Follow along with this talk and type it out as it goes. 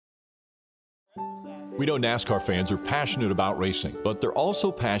We know NASCAR fans are passionate about racing, but they're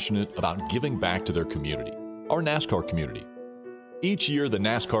also passionate about giving back to their community, our NASCAR community. Each year, the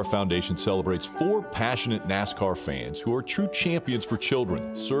NASCAR Foundation celebrates 4 passionate NASCAR fans who are true champions for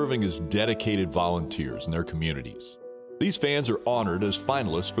children, serving as dedicated volunteers in their communities. These fans are honored as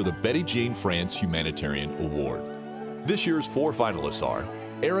finalists for the Betty Jane France Humanitarian Award. This year's 4 finalists are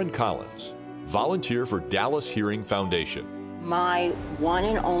Erin Collins, volunteer for Dallas Hearing Foundation. My one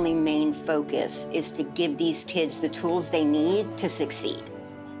and only main focus is to give these kids the tools they need to succeed.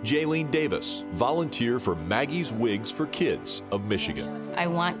 Jaeleen Davis, volunteer for Maggie's Wigs for Kids of Michigan. I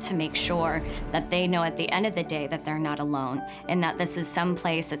want to make sure that they know at the end of the day that they're not alone and that this is some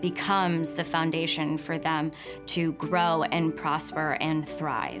place that becomes the foundation for them to grow and prosper and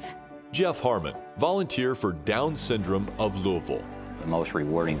thrive. Jeff Harmon, volunteer for Down Syndrome of Louisville. The most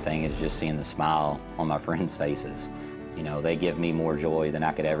rewarding thing is just seeing the smile on my friends' faces. You know, they give me more joy than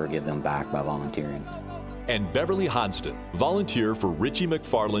I could ever give them back by volunteering. And Beverly Hodsdon, volunteer for Richie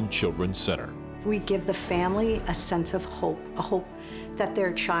McFarland Children's Center. We give the family a sense of hope, a hope that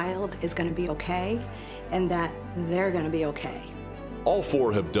their child is going to be okay and that they're going to be okay. All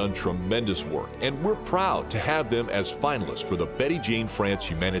 4 have done tremendous work, and we're proud to have them as finalists for the Betty Jane France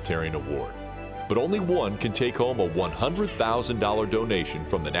Humanitarian Award. But only one can take home a $100,000 donation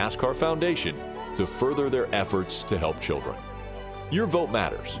from the NASCAR Foundation to further their efforts to help children. Your vote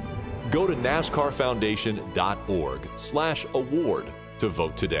matters. Go to NASCARfoundation.org/award to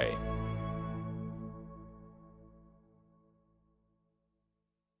vote today.